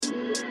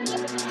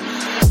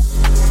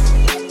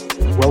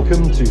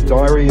Welcome to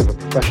Diary of a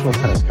Professional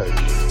Tennis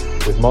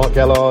Coach with Mark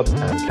Gellard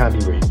and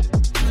Candy Reid.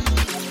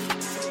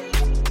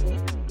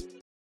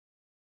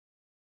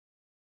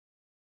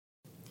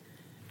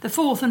 The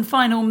fourth and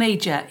final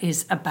major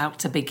is about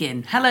to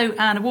begin. Hello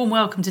and a warm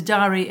welcome to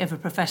Diary of a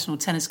Professional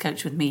Tennis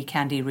Coach with me,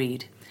 Candy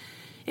Reid.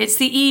 It's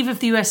the eve of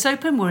the US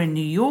Open. We're in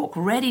New York,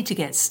 ready to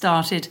get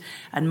started,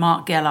 and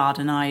Mark Gellard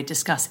and I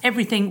discuss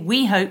everything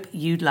we hope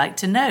you'd like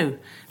to know.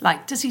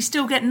 Like, does he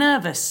still get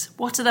nervous?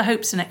 What are the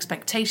hopes and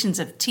expectations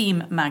of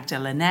Team Magda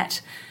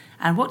Linette?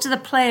 And what do the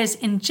players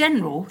in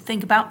general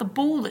think about the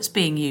ball that's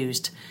being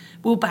used?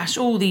 We'll bash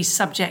all these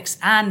subjects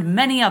and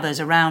many others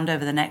around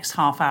over the next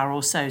half hour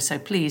or so. So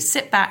please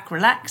sit back,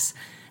 relax,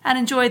 and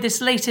enjoy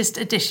this latest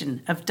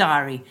edition of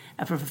Diary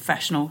of a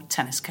Professional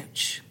Tennis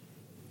Coach.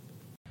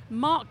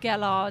 Mark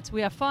Gellard,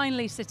 we are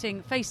finally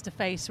sitting face to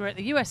face. We're at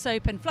the US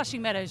Open,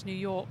 Flushing Meadows, New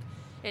York.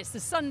 It's the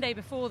Sunday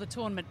before the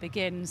tournament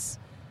begins,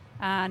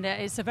 and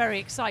it's a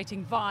very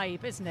exciting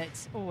vibe, isn't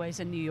it?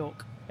 Always in New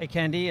York. Hey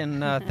Candy,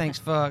 and thanks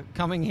for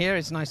coming here.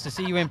 It's nice to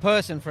see you in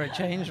person for a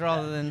change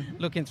rather than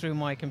looking through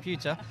my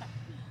computer.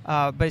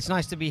 But it's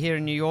nice to be here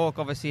in New York.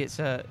 Obviously, it's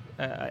a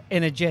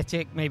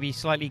energetic, maybe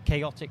slightly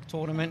chaotic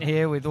tournament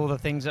here with all the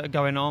things that are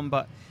going on,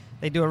 but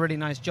they do a really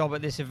nice job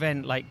at this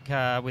event, like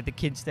with the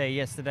Kids' Day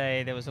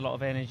yesterday. There was a lot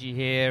of energy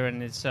here,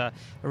 and it's a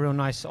real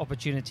nice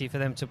opportunity for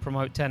them to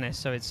promote tennis.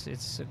 So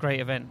it's a great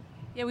event.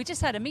 Yeah, we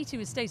just had a meeting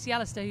with Stacey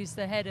Alister, who's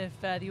the head of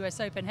the US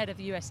Open, head of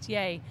the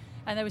USTA,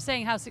 and they were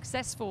saying how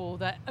successful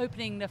that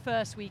opening the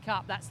first week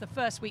up, that's the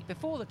first week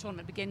before the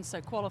tournament begins,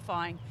 so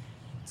qualifying,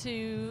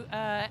 to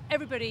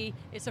everybody,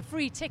 it's a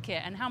free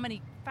ticket, and how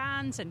many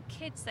fans and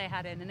kids they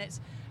had in, and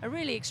it's a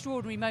really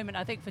extraordinary moment,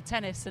 I think, for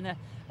tennis, and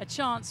a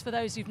chance for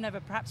those who've never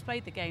perhaps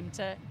played the game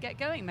to get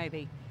going,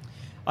 maybe.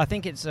 I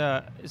think it's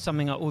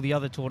something that all the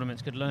other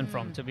tournaments could learn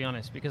from, to be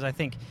honest, because I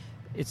think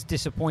it's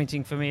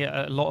disappointing for me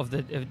a lot of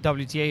the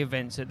WTA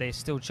events that they're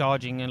still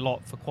charging a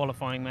lot for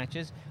qualifying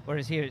matches,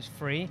 whereas here it's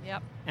free.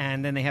 Yep.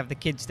 And then they have the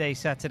Kids' Day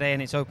Saturday,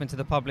 and it's open to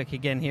the public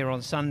again here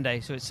on Sunday.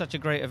 So it's such a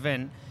great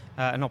event,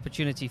 an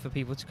opportunity for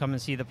people to come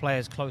and see the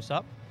players close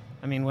up.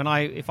 I mean,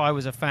 if I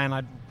was a fan,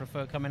 I'd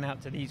prefer coming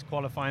out to these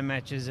qualifying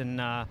matches and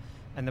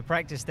the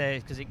practice there,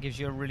 because it gives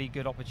you a really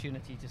good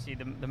opportunity to see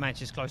the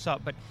matches close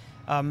up. But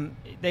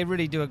they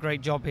really do a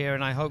great job here,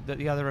 and I hope that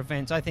the other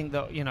events, I think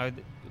that,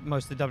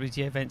 most of the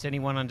WTA events,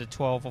 anyone under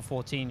 12 or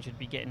 14 should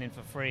be getting in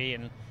for free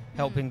and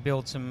helping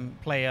build some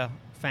player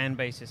fan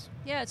bases.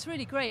 Yeah, it's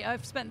really great.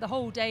 I've spent the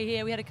whole day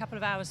here. We had a couple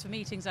of hours for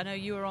meetings. I know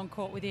you were on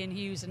court with Ian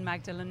Hughes and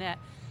Magda Linette,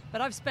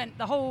 but I've spent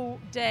the whole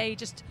day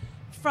just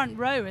front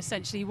row,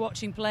 essentially,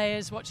 watching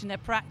players, watching their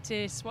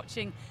practice,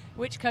 watching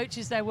which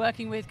coaches they're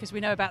working with, because we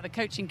know about the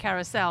coaching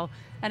carousel,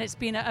 and it's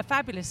been a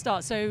fabulous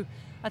start. So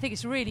I think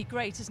it's really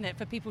great, isn't it,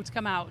 for people to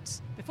come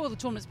out. Before the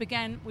tournaments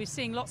began, we're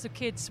seeing lots of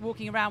kids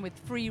walking around with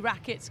free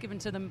rackets given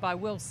to them by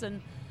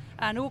Wilson,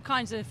 and all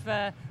kinds of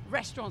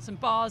restaurants and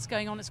bars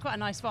going on. It's quite a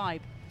nice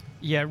vibe.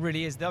 Yeah, it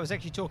really is. I was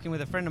actually talking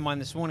with a friend of mine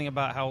this morning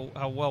about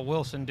how well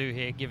Wilson do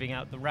here, giving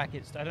out the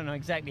rackets. I don't know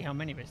exactly how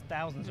many, but it's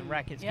thousands of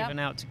rackets given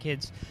out to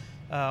kids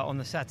on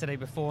the Saturday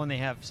before, and they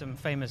have some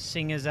famous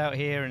singers out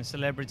here and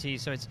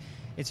celebrities. So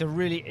it's a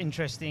really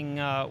interesting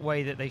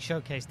way that they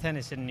showcase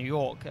tennis in New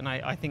York, and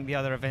I think the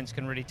other events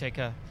can really take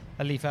a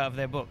leaf out of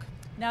their book.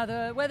 Now,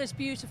 the weather's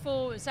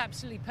beautiful. It's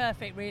absolutely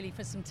perfect, really,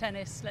 for some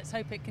tennis. Let's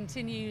hope it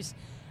continues.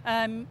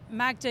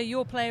 Magda,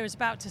 your player is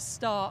about to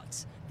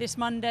start this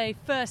Monday,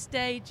 first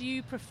day. Do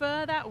you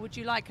prefer that, or would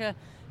you like her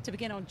to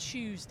begin on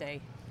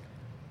Tuesday?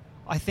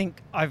 I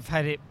think I've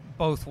had it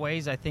both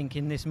ways. I think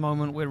in this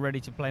moment we're ready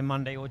to play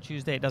Monday or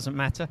Tuesday. It doesn't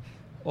matter.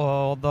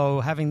 Although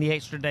having the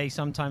extra day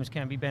sometimes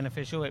can be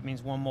beneficial. It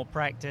means one more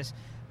practice.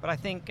 But I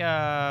think,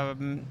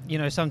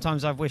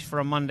 sometimes I've wished for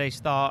a Monday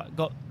start,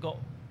 got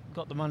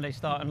the Monday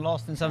start and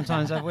lost, and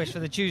sometimes I've wished for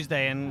the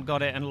Tuesday and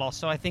got it and lost.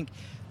 So I think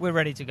we're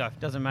ready to go.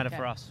 Doesn't matter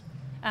for us.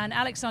 And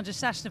Alexandra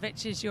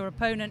Sasnovich is your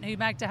opponent, who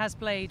Magda has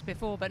played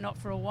before, but not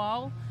for a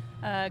while.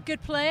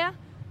 Good player,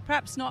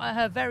 perhaps not at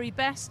her very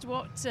best.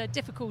 What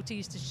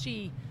difficulties does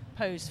she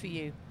pose for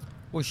you?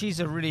 Well, she's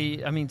a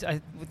really,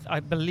 I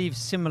believe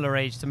similar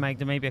age to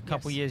Magda, maybe a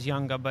couple years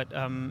younger, but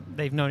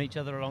they've known each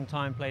other a long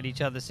time, played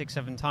each other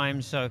 6-7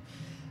 times, so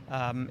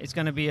it's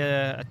going to be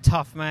a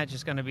tough match.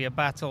 It's going to be a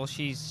battle.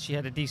 She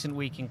had a decent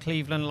week in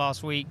Cleveland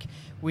last week.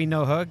 We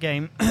know her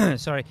game.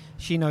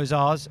 She knows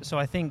ours. So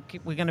I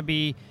think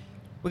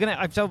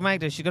I've told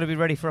Magda she's got to be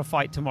ready for a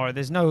fight tomorrow.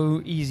 There's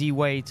no easy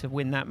way to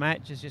win that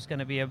match. It's just going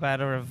to be a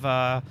matter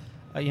of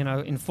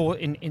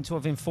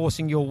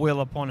enforcing your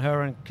will upon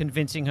her and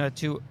convincing her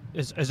to,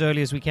 as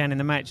early as we can in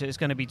the match, that it's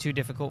going to be too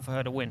difficult for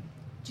her to win.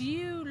 Do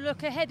you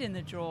look ahead in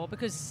the draw?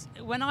 Because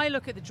when I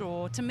look at the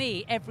draw, to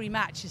me, every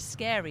match is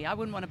scary. I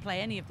wouldn't want to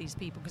play any of these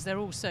people because they're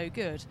all so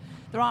good.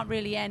 There aren't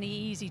really any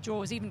easy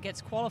draws, even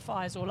against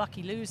qualifiers or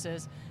lucky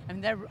losers. I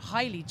mean, they're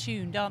highly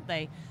tuned, aren't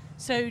they?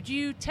 So do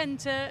you tend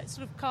to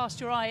sort of cast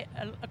your eye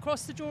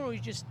across the draw, or you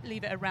just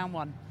leave it at round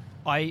one?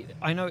 I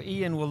know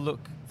Ian will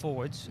look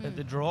forwards at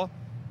the draw.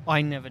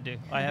 I never do.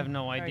 I have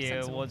no Very idea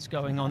sensible. what's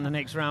going on the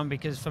next round,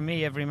 because for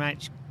me, every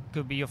match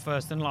could be your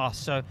first and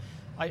last. So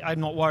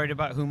I'm not worried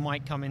about who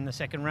might come in the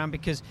second round,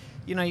 because,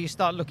 you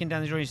start looking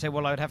down the draw and you say,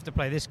 well, I would have to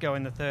play this girl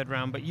in the third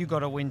round, but you got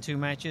to win 2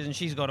 matches and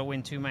she's got to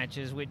win 2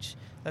 matches, which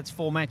that's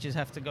 4 matches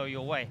have to go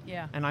your way.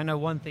 Yeah. And I know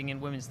one thing in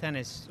women's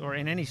tennis or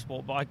in any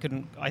sport, but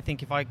I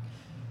think if I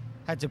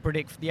had to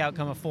predict the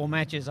outcome of 4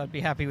 matches, I'd be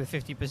happy with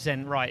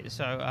 50% right.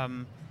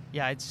 So,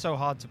 it's so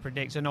hard to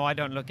predict. So, no, I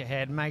don't look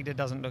ahead. Magda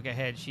doesn't look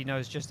ahead. She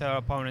knows just her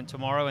opponent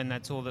tomorrow, and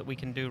that's all that we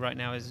can do right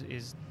now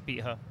is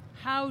beat her.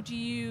 How do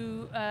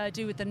you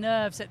do with the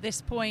nerves at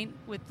this point,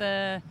 with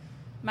the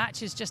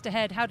matches just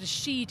ahead? How does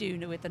she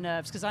do with the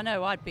nerves? Because I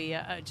know I'd be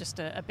just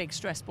a big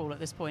stress ball at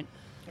this point.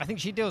 I think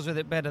she deals with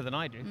it better than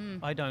I do.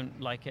 I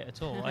don't like it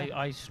at all.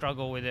 I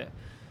struggle with it,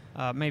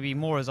 maybe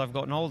more as I've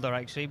gotten older,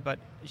 actually. But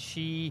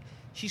she's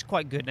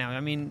quite good now. I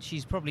mean,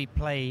 she's probably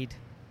played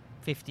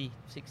 50,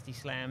 60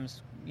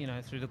 slams,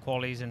 through the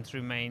qualies and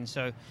through main.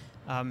 So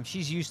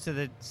she's used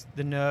to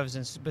the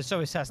nerves, but so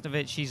is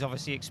Sasnovich. She's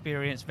obviously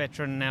experienced,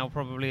 veteran now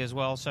probably as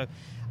well. So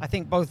I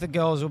think both the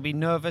girls will be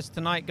nervous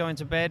tonight going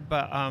to bed.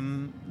 But,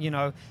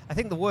 I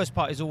think the worst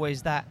part is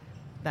always that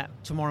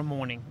tomorrow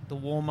morning, the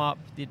warm-up,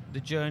 the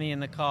journey in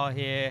the car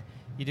here.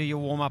 You do your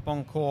warm-up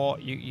on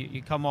court,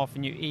 you come off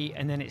and you eat,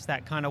 and then it's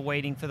that kind of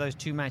waiting for those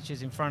 2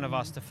 matches in front of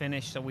us to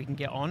finish so we can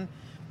get on.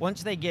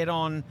 Once they get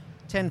on,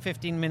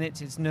 10-15 minutes,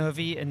 it's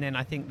nervy, and then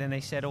I think then they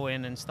settle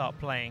in and start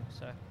playing.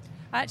 So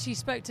I actually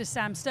spoke to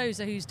Sam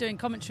Stosur, who's doing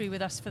commentary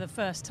with us for the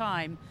first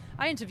time.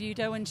 I interviewed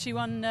her when she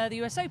won the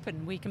US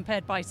Open. We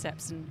compared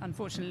biceps, and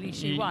unfortunately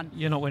she won.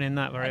 You're not winning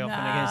that very often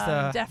against her.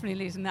 I'm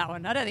definitely losing that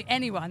one. I don't think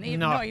anyone,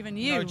 not even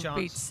you,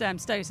 beats Sam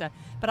Stosur.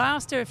 But I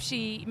asked her if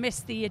she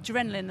missed the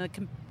adrenaline of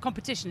the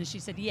competition, and she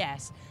said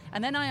yes.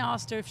 And then I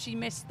asked her if she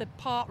missed the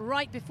part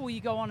right before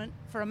you go on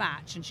for a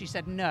match, and she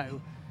said no.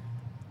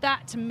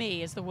 That, to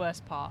me, is the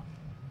worst part.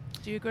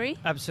 Do you agree?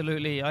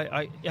 Absolutely.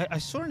 I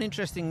saw an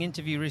interesting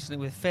interview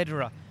recently with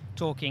Federer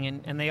talking,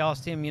 and they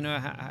asked him,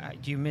 how,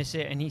 do you miss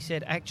it? And he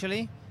said,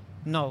 actually,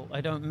 no,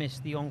 I don't miss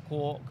the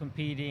on-court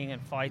competing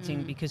and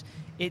fighting because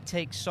it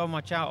takes so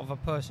much out of a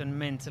person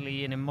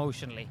mentally and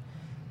emotionally.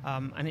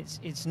 And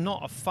it's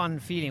not a fun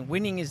feeling.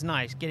 Winning is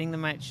nice. Getting the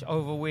match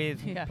over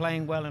with,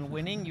 playing well and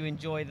winning, you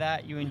enjoy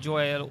that. You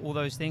enjoy all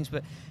those things.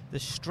 But the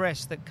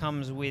stress that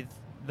comes with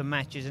the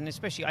matches, and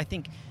especially I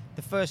think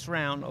the first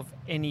round of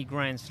any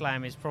Grand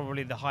Slam is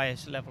probably the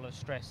highest level of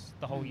stress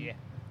the whole year.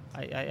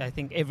 I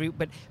think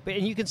but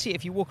and you can see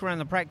if you walk around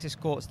the practice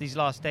courts these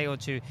last day or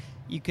two,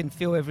 you can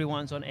feel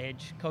everyone's on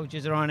edge.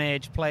 Coaches are on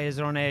edge, players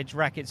are on edge,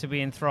 rackets are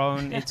being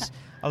thrown. It's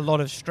a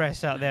lot of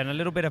stress out there and a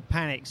little bit of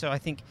panic. So I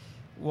think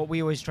what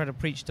we always try to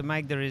preach to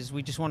Magda is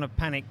we just want to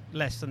panic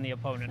less than the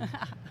opponent.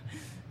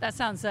 That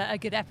sounds a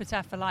good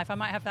epitaph for life. I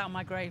might have that on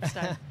my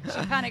gravestone.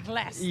 She panic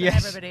less than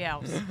everybody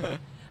else.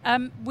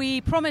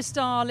 We promised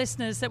our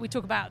listeners that we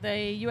talk about the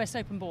US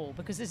Open ball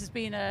because this has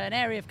been an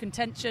area of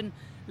contention.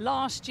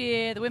 Last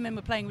year, the women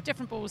were playing with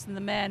different balls than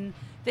the men.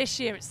 This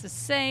year, it's the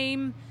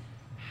same.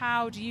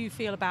 How do you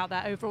feel about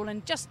that overall?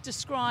 And just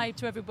describe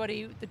to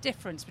everybody the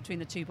difference between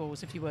the 2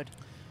 balls, if you would.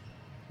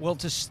 Well,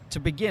 to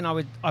begin,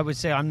 I would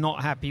say I'm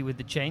not happy with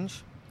the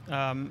change.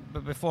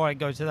 But before I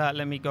go to that,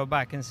 let me go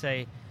back and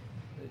say,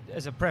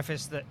 as a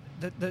preface, that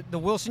the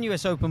Wilson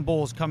US Open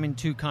balls come in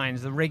 2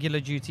 kinds, the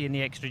regular duty and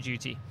the extra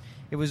duty.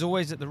 It was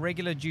always that the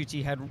regular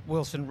duty had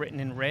Wilson written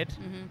in red,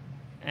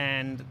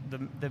 and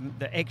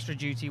the extra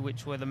duty,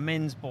 which were the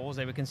men's balls,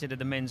 they were considered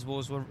the men's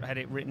balls, had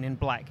it written in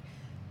black.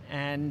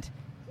 And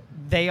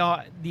they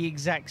are the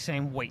exact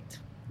same weight,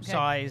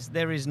 size,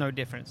 there is no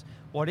difference.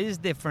 What is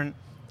different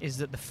is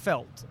that the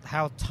felt,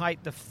 how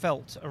tight the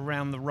felt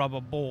around the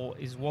rubber ball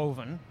is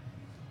woven,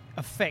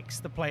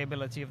 affects the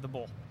playability of the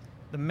ball.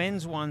 The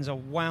men's ones are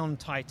wound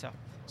tighter,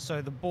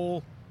 so the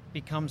ball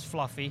becomes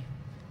fluffy,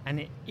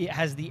 and it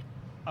has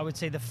I would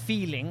say the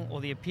feeling or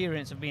the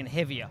appearance of being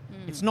heavier.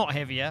 It's not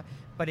heavier,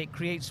 but it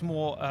creates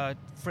more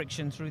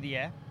friction through the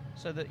air,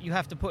 so that you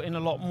have to put in a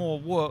lot more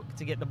work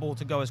to get the ball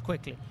to go as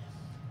quickly.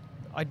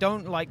 I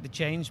don't like the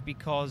change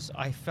because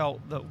I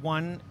felt that,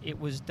 one, it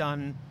was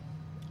done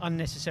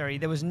unnecessary.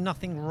 There was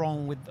nothing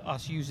wrong with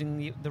us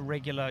using the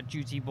regular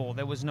duty ball.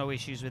 There was no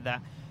issues with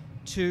that.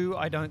 2,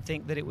 I don't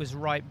think that it was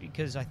right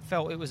because I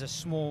felt it was a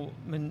small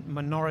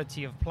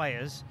minority of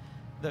players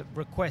that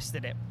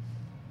requested it,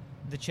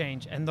 the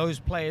change, and those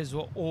players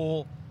were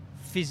all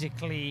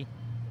physically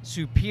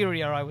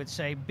superior, I would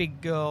say, big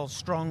girls,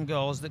 strong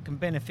girls that can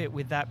benefit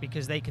with that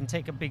because they can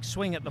take a big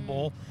swing at the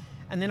ball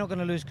and they're not going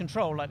to lose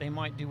control like they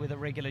might do with a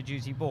regular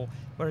duty ball.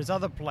 Whereas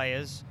other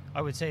players,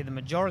 I would say the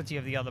majority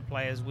of the other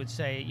players would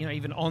say,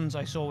 even Ons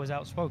I saw was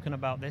outspoken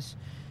about this,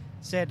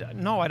 said,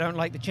 no, I don't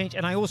like the change.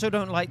 And I also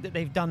don't like that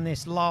they've done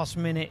this last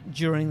minute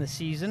during the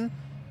season,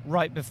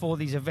 right before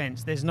these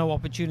events. There's no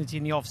opportunity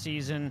in the off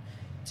season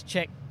to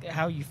check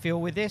how you feel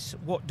with this.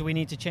 What do we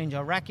need to change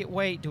our racket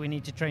weight? Do we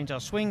need to change our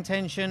swing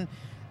tension?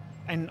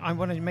 And I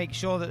want to make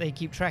sure that they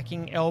keep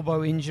tracking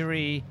elbow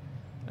injury,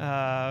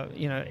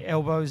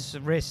 elbows,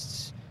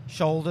 wrists,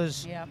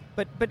 shoulders. Yeah.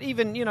 But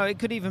even, it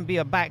could even be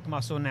a back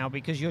muscle now,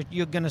 because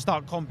you're going to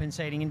start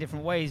compensating in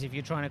different ways if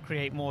you're trying to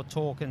create more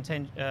torque and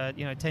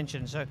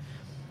tension. So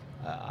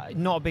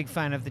not a big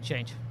fan of the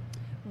change.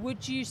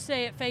 Would you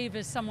say it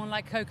favours someone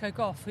like Coco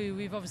Gauff, who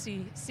we've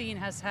obviously seen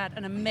has had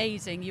an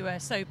amazing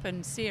US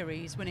Open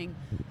series, winning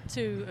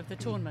 2 of the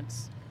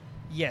tournaments?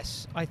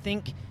 Yes, I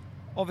think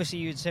obviously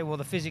you'd say, well,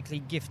 the physically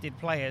gifted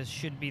players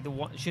should be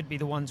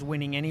the ones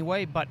winning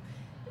anyway, but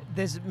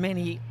there's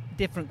many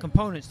different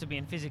components to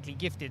being physically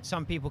gifted.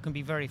 Some people can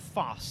be very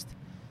fast,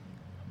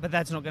 but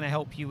that's not going to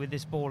help you with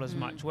this ball as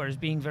much, whereas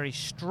being very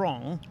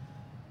strong,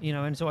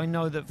 and so I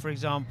know that, for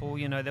example,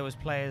 there was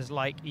players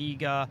like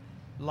Iga,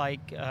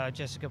 like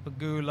Jessica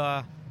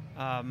Pegula,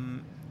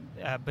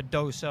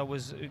 Badosa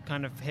was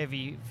kind of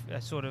heavy,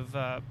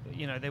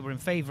 they were in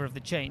favour of the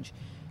change.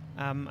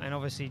 And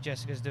obviously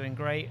Jessica's doing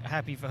great.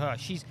 Happy for her.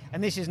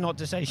 And this is not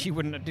to say she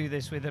wouldn't do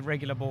this with a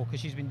regular ball,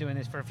 because she's been doing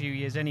this for a few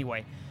years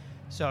anyway.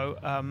 So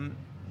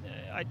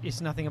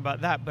it's nothing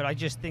about that, but I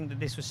just think that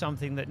this was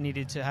something that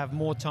needed to have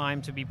more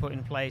time to be put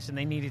in place, and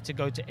they needed to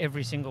go to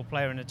every single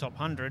player in the top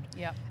 100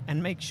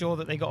 and make sure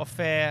that they got a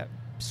fair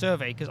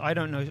survey, because I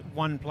don't know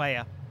one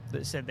player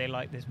that said they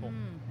like this ball.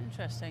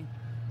 Interesting.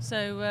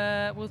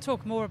 So we'll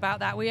talk more about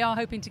that. We are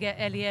hoping to get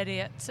Ellie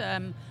Elliott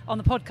on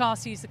the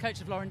podcast. He's the coach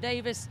of Lauren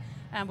Davis,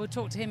 and we'll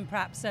talk to him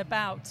perhaps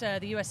about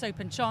the US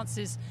Open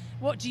chances.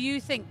 What do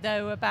you think,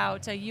 though,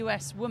 about a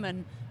US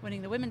woman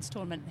winning the women's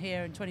tournament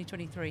here in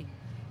 2023?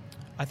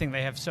 I think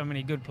they have so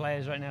many good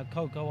players right now.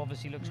 Coco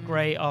obviously looks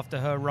great after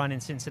her run in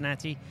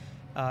Cincinnati.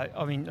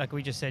 Like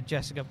we just said,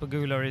 Jessica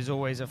Pegula is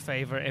always a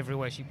favourite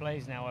everywhere she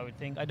plays now, I would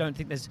think. I don't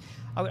think there's...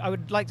 I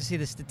would like to see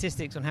the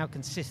statistics on how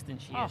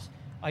consistent she is.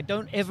 I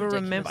don't ever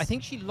remember... I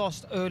think she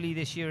lost early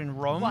this year in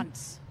Rome.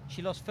 Once.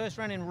 She lost first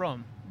round in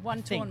Rome.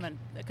 One tournament,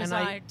 because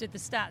I did the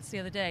stats the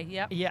other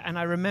day, Yeah, and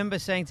I remember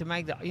saying to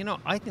Magda,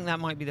 I think that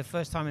might be the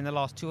first time in the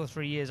last 2 or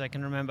 3 years I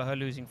can remember her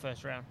losing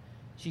first round.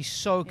 She's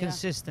so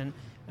consistent,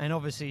 and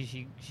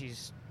obviously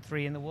she's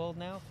 3 in the world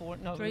now. 4?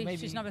 No, 3. Maybe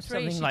she's number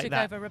 3. She like took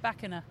that. over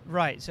Rybakina.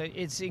 Right, so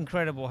it's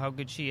incredible how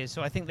good she is.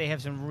 So I think they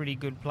have some really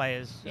good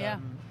players. Yeah.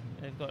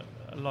 They've got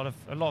a lot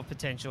of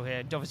potential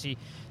here. Obviously,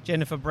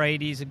 Jennifer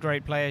Brady's a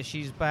great player.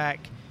 She's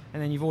back.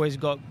 And then you've always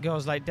got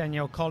girls like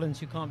Danielle Collins,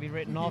 who can't be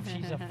written off.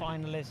 She's a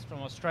finalist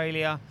from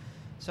Australia.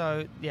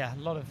 So, yeah, a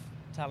lot of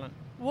talent.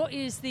 What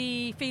is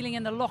the feeling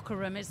in the locker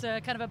room? Is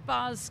there kind of a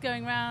buzz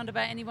going around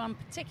about anyone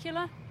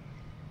particular?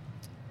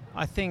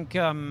 I think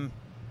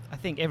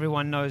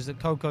everyone knows that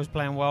Coco's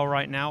playing well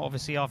right now.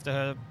 Obviously,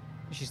 after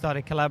she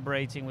started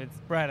collaborating with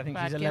Brad. I think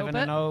Brad she's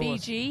 11-0.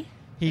 BG.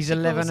 He's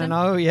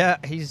 11-0. Yeah,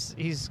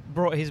 he's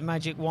brought his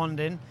magic wand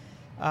in.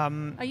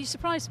 Are you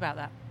surprised about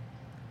that?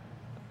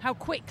 How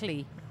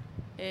quickly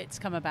it's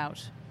come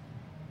about?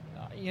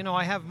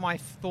 I have my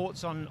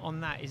thoughts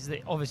on that. Is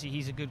that obviously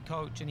he's a good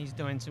coach and he's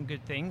doing some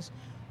good things.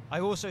 I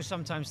also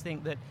sometimes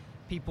think that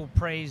people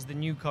praise the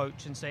new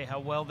coach and say how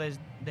well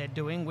they're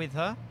doing with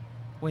her,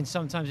 when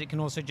sometimes it can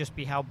also just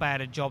be how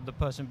bad a job the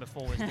person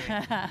before was doing.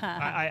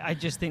 I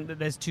just think that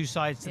there's two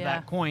sides to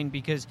that coin,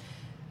 because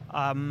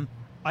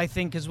I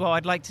think as well,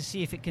 I'd like to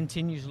see if it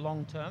continues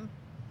long term.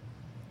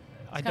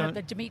 It's kind of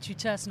the Dmitry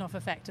Tursunov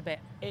effect a bit.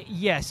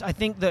 Yes, I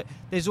think that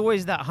there's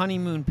always that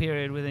honeymoon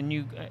period with a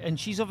new... and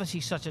she's obviously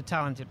such a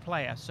talented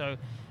player, so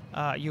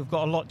you've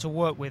got a lot to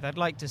work with. I'd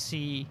like to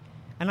see...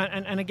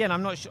 And again,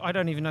 I'm not sure... I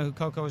don't even know who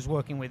Coco was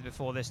working with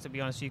before this, to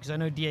be honest with you, because I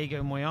know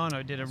Diego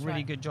Moyano did a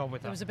really good job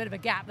with her. There was a bit of a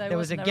gap, though, There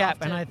was a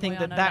gap, and I think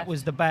Moyano that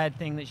was the bad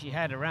thing that she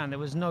had around. There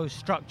was no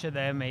structure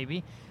there,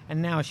 maybe,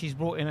 and now she's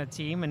brought in a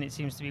team, and it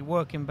seems to be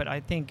working, but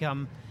I think...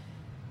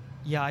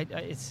 I'd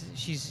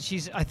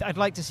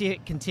like to see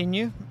it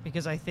continue,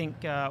 because I think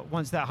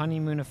once that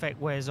honeymoon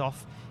effect wears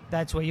off,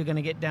 that's where you're going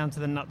to get down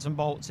to the nuts and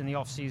bolts in the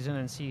off season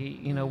and see,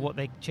 what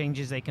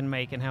changes they can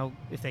make and how,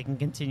 if they can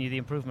continue the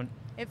improvement.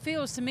 It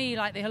feels to me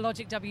like the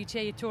Hologic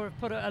WTA Tour have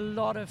put a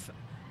lot of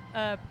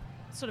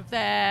sort of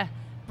their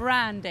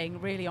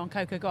branding really on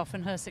Coco Gauff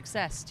and her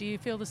success. Do you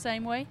feel the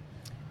same way?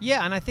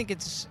 Yeah, and I think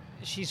it's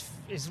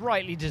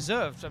rightly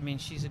deserved. I mean,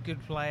 she's a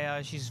good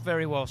player. She's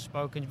very well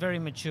spoken, very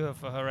mature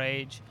for her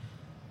age.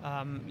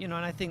 And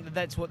I think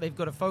that's what they've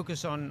got to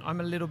focus on.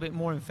 I'm a little bit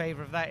more in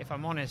favour of that, if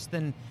I'm honest,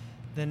 than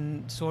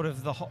sort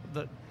of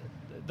the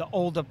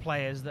older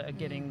players that are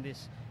getting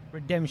this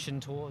redemption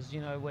tours.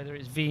 Whether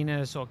it's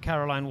Venus or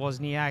Caroline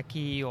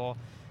Wozniacki or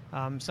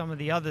some of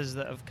the others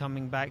that have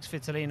coming back.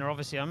 Svitolina,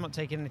 obviously, I'm not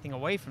taking anything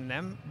away from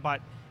them,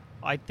 but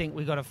I think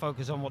we've got to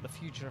focus on what the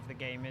future of the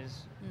game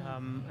is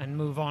and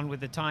move on with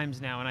the times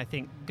now. And I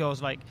think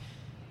girls like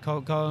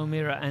Coco,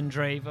 Mira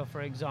Andreeva,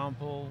 for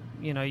example,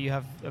 you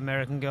have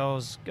American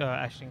girls,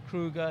 Ashton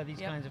Kruger, these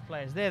kinds of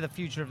players. They're the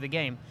future of the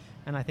game,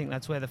 and I think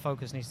that's where the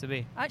focus needs to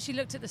be. I actually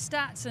looked at the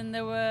stats, and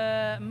there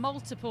were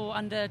multiple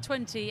under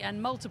 20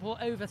 and multiple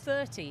over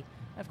 30.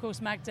 Of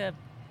course, Magda,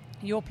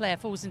 your player,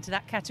 falls into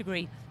that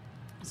category.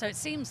 So it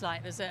seems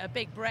like there's a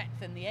big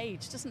breadth in the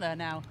age, doesn't there,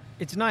 now?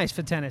 It's nice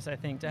for tennis, I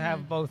think, to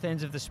have both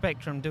ends of the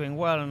spectrum doing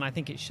well, and I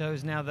think it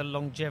shows now the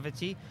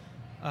longevity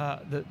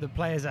the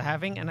players are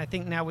having. And I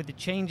think now with the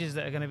changes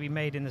that are going to be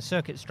made in the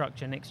circuit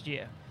structure next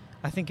year,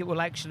 I think it will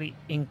actually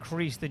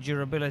increase the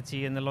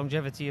durability and the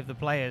longevity of the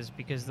players,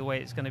 because the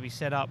way it's going to be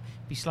set up,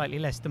 be slightly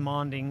less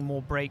demanding,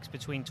 more breaks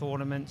between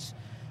tournaments.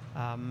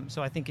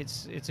 So I think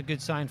it's a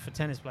good sign for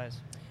tennis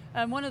players.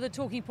 One of the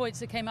talking points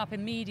that came up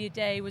in Media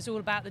Day was all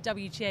about the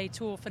WTA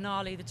Tour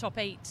finale, the top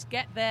 8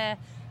 get there.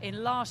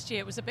 In last year,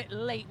 it was a bit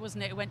late,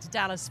 wasn't it? It went to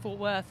Dallas, Fort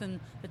Worth, and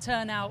the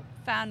turnout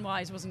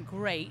fan-wise wasn't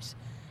great.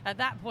 At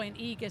that point,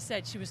 Iga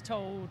said she was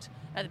told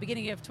at the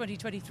beginning of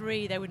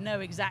 2023 they would know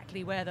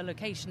exactly where the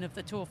location of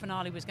the tour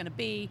finale was going to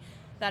be.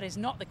 That is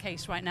not the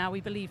case right now.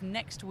 We believe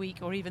next week,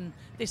 or even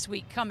this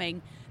week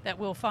coming, that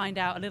we'll find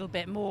out a little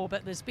bit more.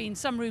 But there's been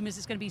some rumours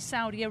it's going to be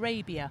Saudi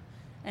Arabia.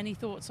 Any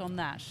thoughts on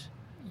that?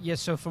 Yes,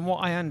 so from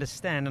what I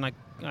understand, and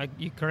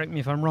you correct me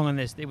if I'm wrong on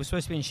this, it was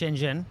supposed to be in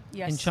Shenzhen,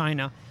 in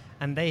China,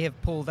 and they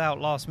have pulled out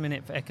last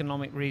minute for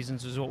economic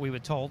reasons, was what we were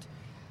told.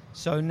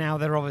 So now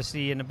they're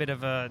obviously in a bit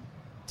of a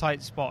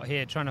tight spot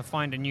here, trying to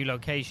find a new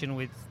location,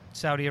 with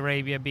Saudi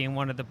Arabia being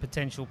one of the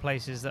potential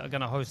places that are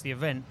going to host the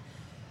event.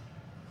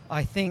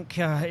 I think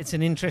it's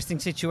an interesting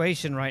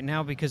situation right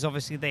now, because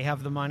obviously they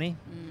have the money,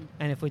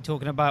 and if we're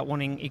talking about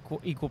wanting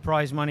equal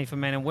prize money for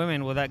men and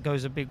women, well, that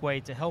goes a big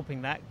way to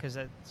helping that, because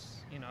that's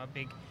a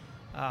big.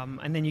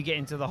 And then you get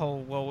into the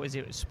whole, well, is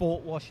it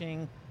sport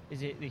washing?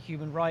 Is it the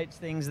human rights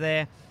things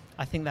there?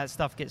 I think that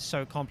stuff gets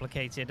so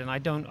complicated, and I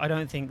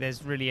don't think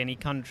there's really any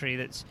country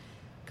that's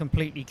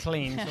completely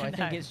clean. So I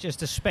think it's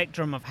just a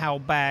spectrum of how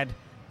bad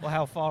or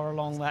how far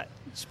along that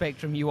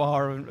spectrum you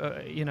are.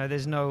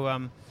 There's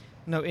no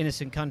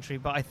innocent country.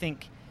 But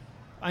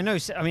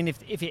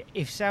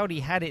if Saudi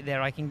had it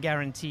there, I can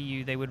guarantee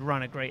you they would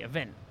run a great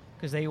event,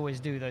 because they always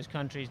do. Those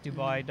countries,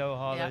 Dubai,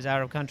 Doha, those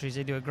Arab countries,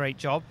 they do a great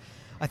job.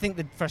 I think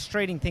the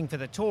frustrating thing for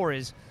the tour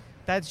is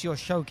that's your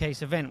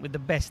showcase event with the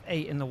best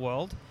 8 in the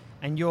world,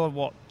 and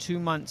you're 2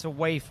 months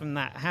away from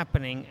that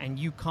happening, and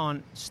you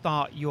can't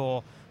start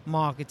your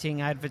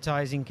marketing,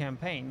 advertising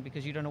campaign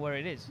because you don't know where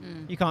it is.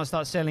 You can't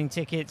start selling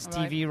tickets,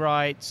 TV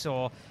rights,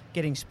 or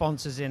getting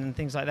sponsors in and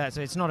things like that.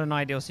 So it's not an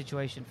ideal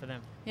situation for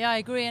them. Yeah, I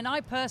agree. And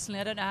I personally,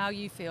 I don't know how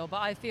you feel, but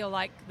I feel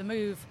like the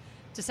move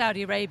to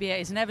Saudi Arabia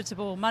is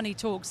inevitable. Money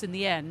talks in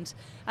the end.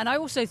 And I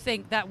also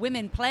think that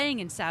women playing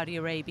in Saudi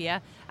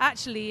Arabia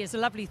actually is a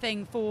lovely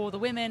thing for the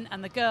women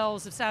and the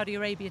girls of Saudi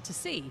Arabia to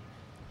see.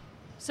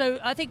 So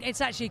I think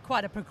it's actually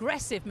quite a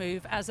progressive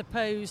move, as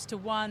opposed to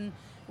one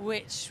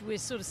which we're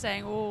sort of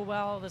saying, oh,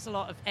 well, there's a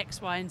lot of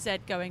X, Y, and Z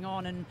going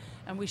on, and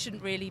we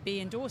shouldn't really be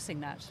endorsing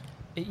that.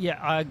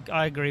 Yeah,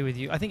 I agree with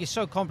you. I think it's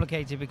so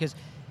complicated, because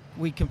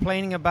we're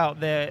complaining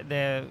about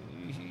their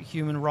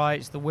human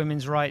rights, the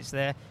women's rights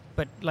there,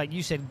 but like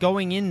you said,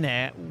 going in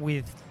there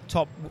with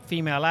top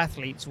female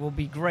athletes will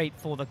be great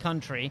for the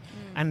country,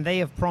 and they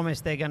have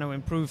promised they're going to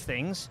improve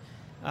things.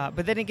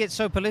 But then it gets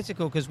so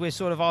political, because we're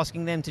sort of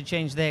asking them to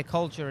change their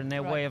culture and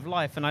their way of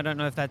life, and I don't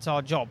know if that's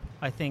our job.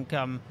 I think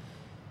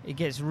it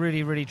gets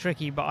really, really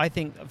tricky. But I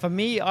think, for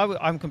me,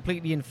 I'm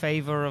completely in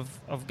favor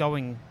of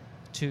going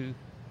to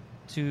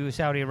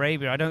Saudi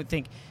Arabia. I don't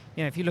think,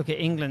 if you look at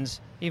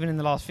England's, even in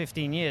the last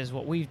 15 years,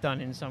 what we've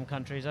done in some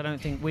countries, I don't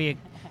think we're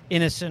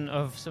innocent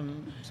of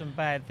some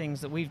bad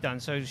things that we've done.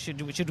 So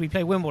should we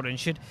play Wimbledon?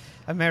 Should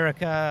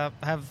America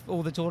have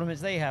all the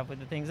tournaments they have with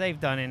the things they've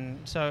done?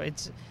 And so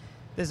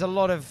there's a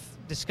lot of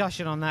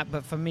discussion on that,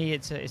 but for me,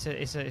 it's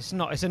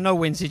a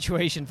no-win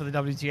situation for the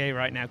WTA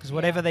right now, because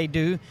whatever they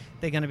do,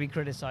 they're going to be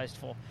criticised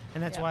for,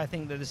 and that's why I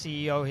think that the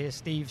CEO here,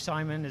 Steve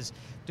Simon, is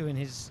doing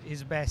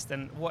his best,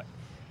 and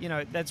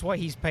that's why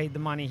he's paid the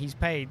money he's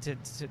paid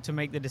to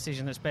make the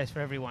decision that's best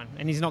for everyone,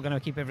 and he's not going to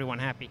keep everyone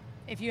happy.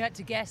 If you had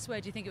to guess, where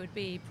do you think it would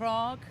be?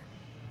 Prague,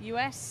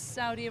 US,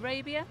 Saudi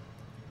Arabia?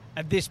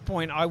 At this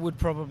point, I would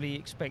probably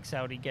expect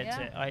Saudi gets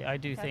it. I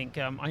do think.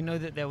 I know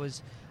that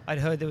I'd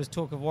heard there was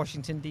talk of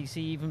Washington, D.C.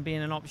 even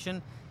being an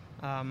option.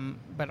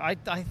 But I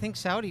think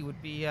Saudi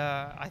would be.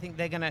 I think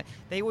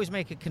they always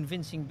make a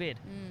convincing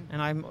bid.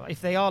 And if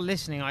they are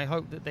listening, I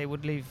hope that they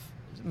would leave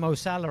Mo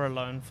Salah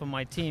alone for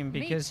my team,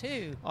 because Me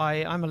too.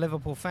 I'm a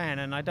Liverpool fan,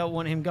 and I don't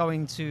want him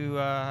going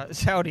to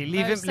Saudi.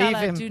 Leave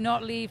him. Do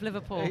not leave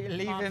Liverpool.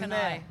 Leave Mark him and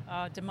there.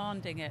 I are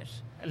demanding it.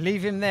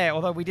 Leave him there,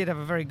 although we did have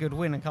a very good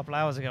win a couple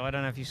of hours ago. I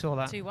don't know if you saw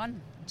that.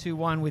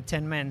 2-1 with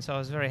 10 men, so I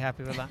was very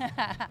happy with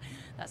that.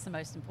 That's the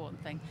most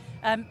important thing.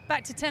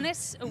 Back to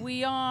tennis.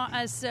 We are,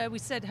 as we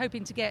said,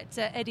 hoping to get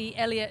Eddie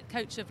Elliott,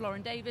 coach of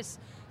Lauren Davis.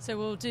 So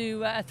we'll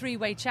do a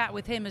 3-way chat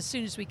with him as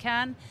soon as we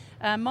can.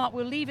 Mark,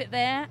 we'll leave it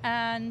there.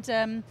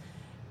 And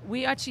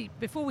we actually,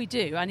 before we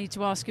do, I need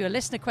to ask you a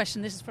listener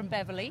question. This is from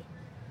Beverly.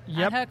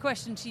 Yep. And her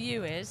question to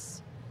you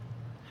is,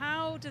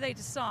 how do they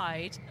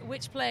decide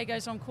which player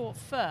goes on court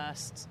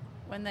first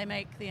when they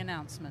make the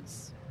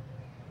announcements?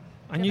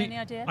 Do you have any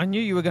idea? I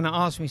knew you were going to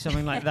ask me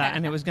something like that,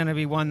 and it was going to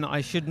be one that I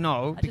should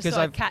know. Because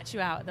I'd catch you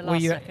out at the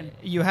last second.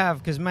 You have,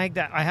 because Meg,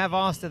 I have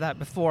asked her that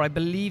before. I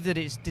believe that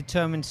it's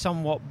determined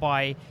somewhat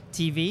by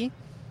TV.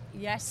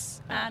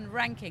 Yes, and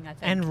ranking, I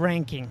think. And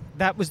ranking.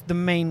 That was the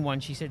main one,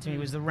 she said to me,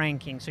 was the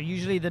ranking. So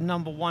usually the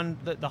number one,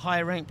 the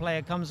higher ranked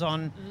player comes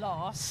on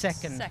last.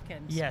 Second.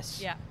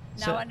 Yes. Yeah.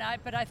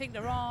 But I think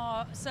there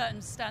are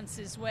certain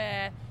stances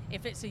where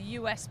if it's a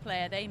US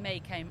player, they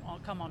may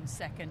come on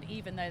second,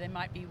 even though they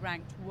might be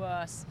ranked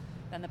worse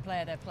than the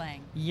player they're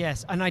playing.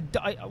 Yes, and I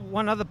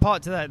one other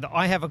part to that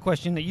I have a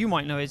question that you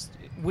might know is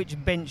which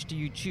bench do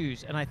you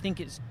choose? And I think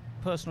it's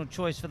personal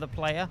choice for the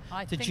player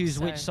to choose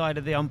which side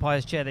of the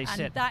umpire's chair they sit.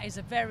 And that is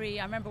I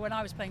remember when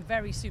I was playing,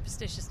 very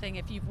superstitious thing.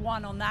 If you've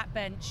won on that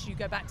bench, you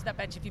go back to that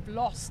bench. If you've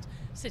lost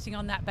sitting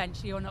on that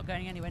bench, you're not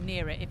going anywhere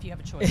near it if you have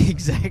a choice.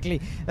 Exactly,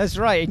 that's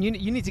right. And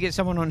you need to get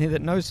someone on here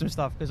that knows some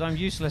stuff, because I'm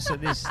useless at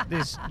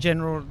this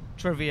general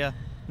trivia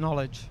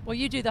knowledge. Well,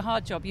 you do the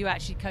hard job. You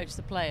actually coach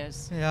the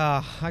players.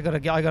 Yeah, I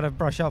gotta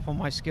brush up on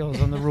my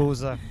skills on the rules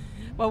there.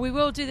 Well, we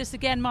will do this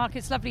again, Mark.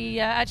 It's lovely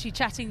actually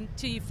chatting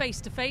to you face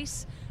to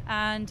face.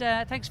 And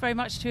thanks very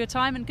much for your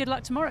time, and good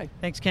luck tomorrow.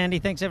 Thanks, Candy.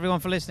 Thanks, everyone,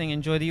 for listening.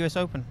 Enjoy the US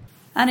Open.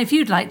 And if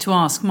you'd like to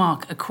ask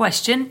Mark a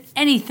question,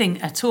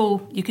 anything at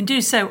all, you can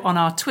do so on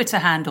our Twitter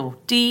handle,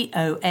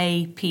 DOAPTC.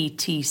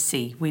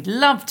 We'd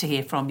love to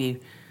hear from you.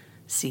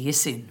 See you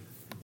soon.